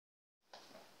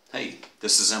Hey,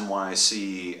 this is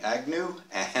MYC Agnew,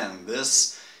 and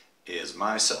this is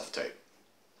my self-tape.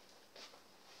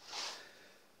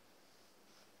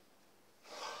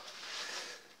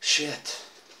 Shit.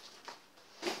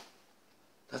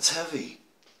 That's heavy.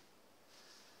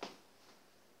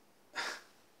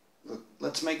 Look,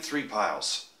 let's make 3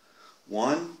 piles.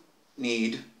 1,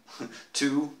 need.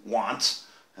 2, want.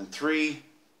 And 3,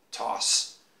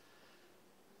 toss.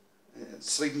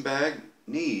 Sleeping bag,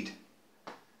 need.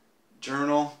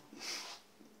 Journal,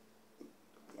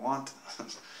 want.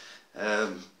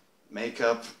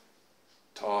 Makeup,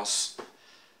 toss.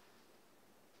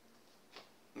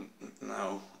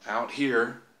 No, out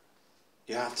here,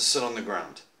 you have to sit on the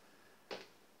ground.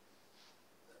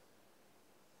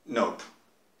 Nope.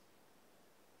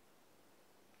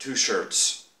 2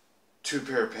 shirts, 2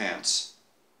 pair of pants,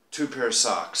 2 pair of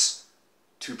socks,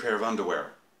 2 pair of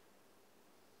underwear.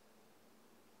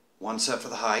 1 set for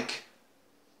the hike,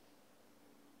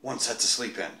 1 set to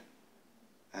sleep in.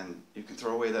 And you can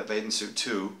throw away that bathing suit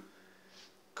too,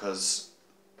 because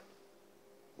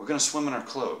we're going to swim in our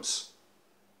clothes.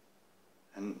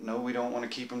 And no, we don't want to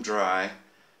keep them dry.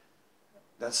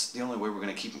 That's the only way we're going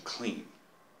to keep them clean.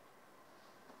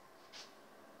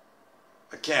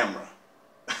 A camera.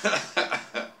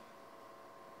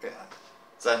 Yeah.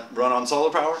 Does that run on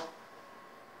solar power?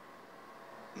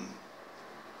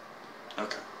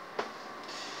 Okay.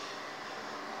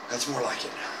 That's more like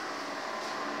it.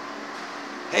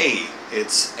 Hey,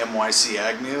 it's MYC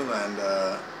Agnew, and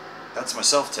that's my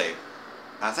self-tape.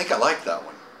 I think I like that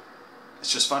one.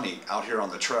 It's just funny, out here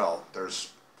on the trail,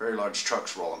 there's very large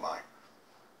trucks rolling by.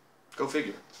 Go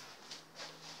figure.